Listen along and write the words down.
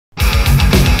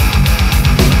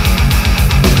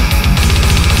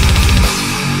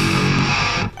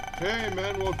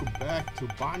back to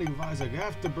Binding of Isaac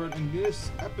Afterbirth. In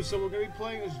this episode, we're going to be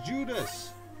playing as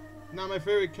Judas. Not my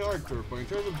favorite character, but in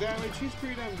terms of damage, he's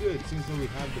pretty damn good, since we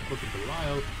have the Book of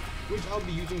Belial, which I'll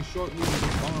be using shortly with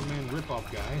this Bomberman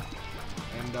ripoff guy.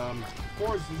 And, of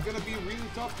course, it's going to be really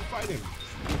tough to fight him,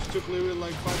 which took literally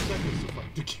like 5 seconds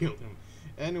to kill him.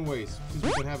 Anyways, since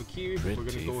we can have a key, we're going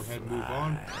to go ahead and move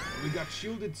on. We got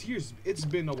Shielded Tears. It's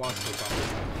been a while since I got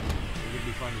this. We're going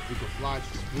to be finding Book of Flash.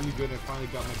 It's really good. I finally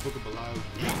got my Book of Belial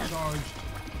recharged,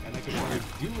 and I can finally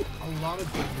do a lot of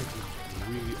damage. It's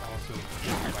really awesome.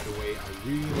 By the way, I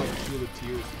really like Shielded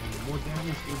Tears, and the more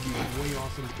damage, it would be way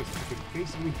awesome because I can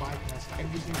basically bypass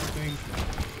every single thing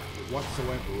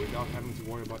whatsoever without having to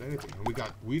worry about anything. And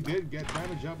we did get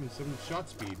damage up and some shot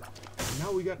speed. And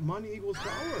now we got money equals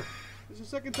power. This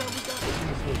is the second time we got this in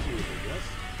this whole series, I guess.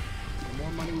 The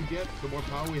more money we get, the more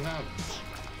power we have.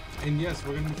 And yes,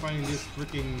 we're going to be finding this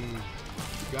freaking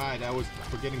guy that I was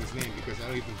forgetting his name because I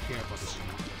don't even care about this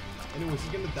name. Anyways,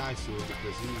 he's going to die soon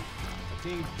because I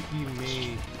think he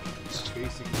may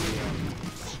basically,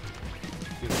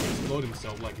 explode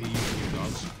himself like he usually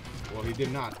does. Well, he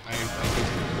did not. I basically killed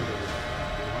him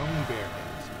with my own bare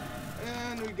hands.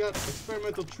 And we got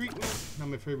experimental treatment. Not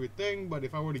my favorite thing, but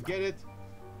if I were to get it,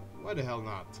 why the hell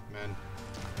not, man?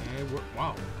 And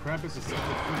wow, Krampus is such a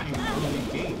freaking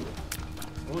early game.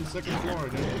 On the second floor,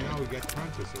 and then now we get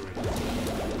Krampus already.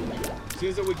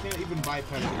 Seems that we can't even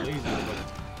bypass the laser,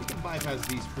 but we can bypass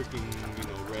these freaking,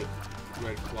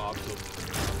 red clouds of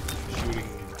shooting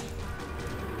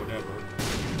whatever.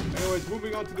 Anyways,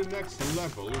 moving on to the next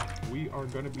level, we are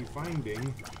gonna be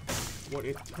finding what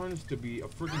it turns to be a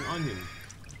freaking onion.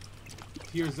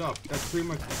 Tears up. That's pretty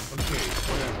much okay.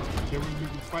 Whatever. Okay, we're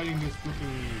fighting this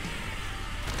freaking,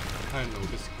 I don't know,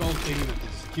 the skull thing that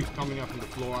just keeps coming up from the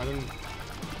floor.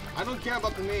 I don't care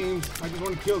about the names. I just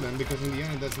want to kill them because in the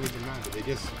end it doesn't even matter.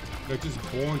 They're just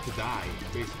born to die,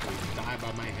 basically. Die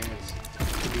by my hands.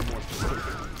 To be more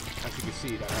specific. As you can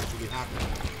see, that actually happened.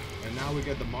 And now we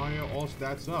get the Mario all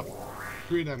stats up.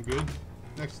 Pretty damn good.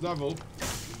 Next level.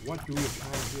 What do we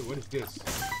have here? What is this?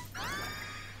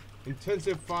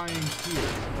 Intensifying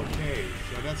tears. Okay,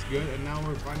 so that's good. And now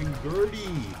we're finding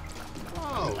Gertie.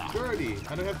 Wow, Gertie.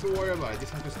 I don't have to worry about it. I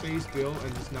just have to stay still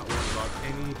and just not worry about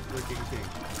any freaking thing.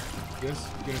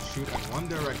 Just gonna shoot in one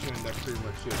direction and that's pretty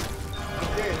much it.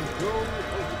 Okay, let's go. Oh,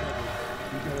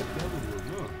 we got a devil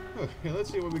room. Huh. Okay, let's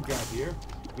see what we got here.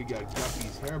 We got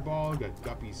Guppy's hairball, got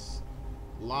Guppy's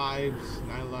lives,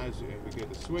 9 lives, and we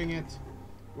get to swing it.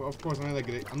 Well, of course, I'm not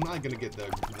gonna get the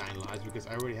 9 lives because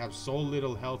I already have so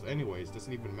little health anyways.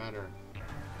 Doesn't even matter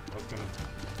what's gonna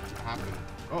happen.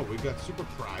 Oh, we got Super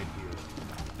Pride here.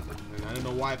 And I don't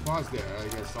know why I paused there. I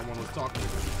guess someone was talking to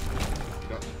me.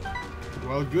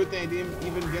 Well, good thing I didn't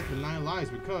even get the 9 lives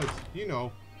because,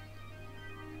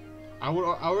 I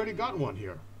already got one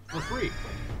here for free.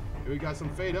 And we got some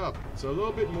fade up. So a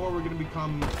little bit more, we're gonna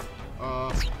become,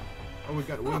 oh, we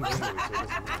got wings anyway, so it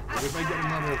doesn't matter. But if I get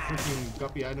another freaking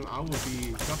Guppy item, I will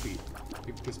be Guppy.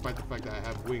 Despite the fact that I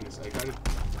have wings. I got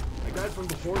it from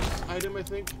the horse item, I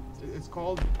think it's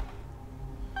called.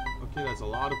 Okay, that's a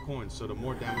lot of coins, so the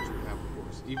more damage we have, of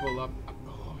course. Evil up.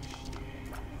 Oh, shit.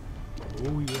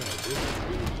 Oh, yeah, this is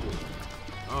really cool.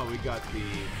 Oh, we got the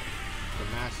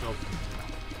mass of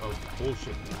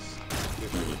bullshitness.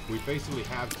 We basically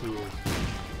have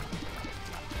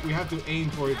to aim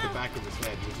for the back of his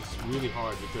head, which is really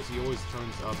hard because he always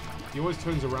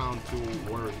turns around to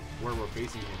where we're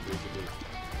facing him, basically.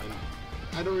 And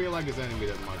I don't really like his enemy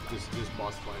that much, this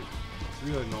boss fight. It's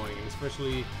really annoying, and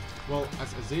especially, well,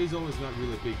 as Azazel is not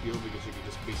really a big deal because you can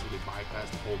just basically bypass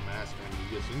the whole mask and you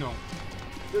just,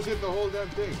 just hit the whole damn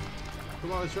thing.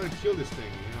 Come on, let's try to kill this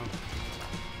thing,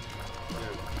 Yeah,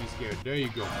 be scared. There you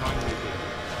go, finally did.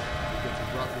 We got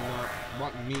some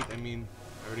rotten meat,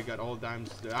 I already got all the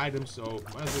items, so might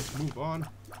as well just move on.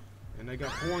 And I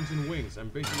got horns and wings. I'm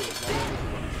basically a bomb.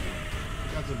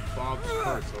 I got some Bob's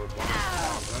Hurts or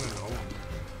Bob's, I don't know.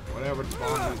 Whatever the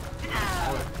bomb is.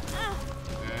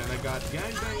 And I got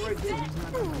Gangbang right there. He's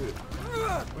not that good.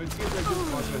 But it seems like this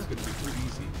boss is going to be pretty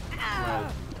easy. Well,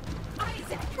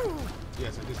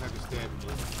 yes, I just have to stand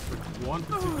for one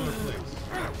particular place.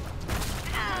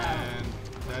 And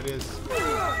that is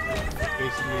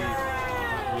basically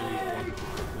not really one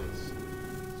particular place.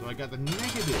 So I got the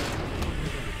negative.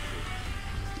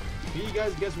 Can you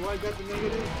guys guess why I got the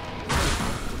negative?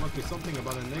 There must be something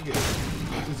about a negative.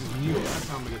 This is new. Last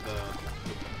time I get the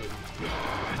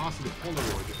positive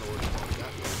Polaroid, if I were to call it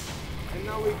that way. And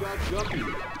now we got Guppy.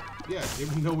 Yes,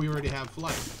 even though we already have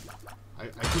flight. I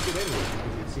took it anyway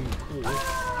because it seemed cool. I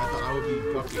thought I would be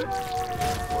Guppy.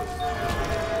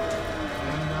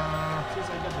 And,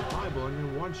 since I got the Bible, I'm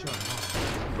gonna one-shot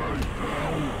now.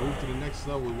 We move to the next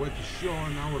level. We went to Show,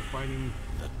 and now we're fighting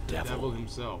the devil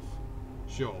himself.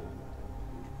 Show.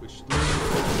 Which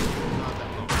literally not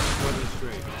that long. 7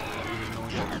 straight. Even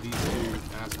knowing that these two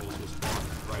assholes will spawn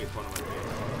right in front of my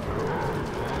face.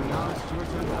 And now it's your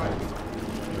turn to fight me.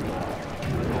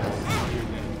 Yes, now you're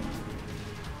dead.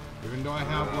 Even though I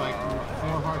have like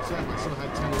 4 hearts left, I still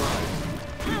have 10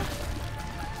 lives.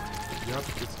 Yep,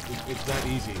 it's that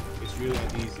easy. It's really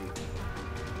that easy.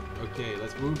 Okay,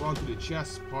 let's move on to the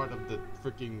chest part of the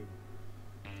freaking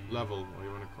level, what do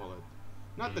you want to call it?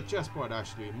 Not the chest part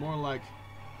actually, more like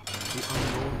the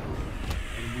unknown.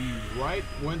 And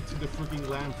we went to the freaking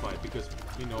lamb fight because,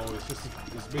 you know, it's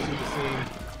basically the same.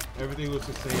 Everything looks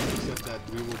the same except that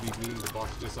we will be beating the boss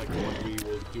just like what we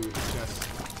will do in the chest.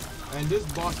 And this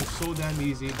boss is so damn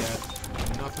easy that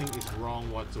nothing is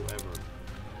wrong whatsoever.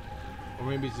 Or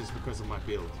maybe it's just because of my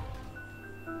build.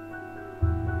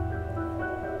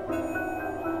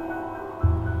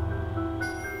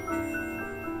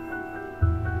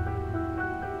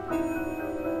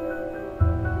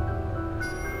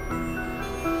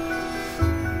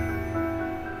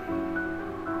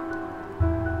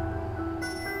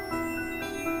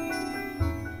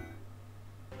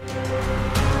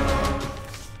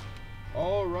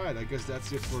 I guess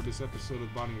that's it for this episode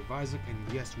of Bonding with Isaac, and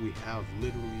yes, we have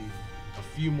literally a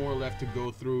few more left to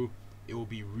go through. It will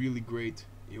be really great.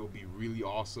 It will be really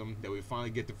awesome that we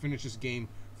finally get to finish this game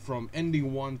from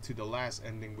ending 1 to the last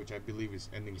ending, which I believe is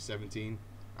ending 17.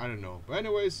 I don't know. But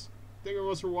anyways, thank you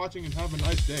guys for watching and have a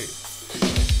nice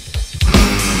day.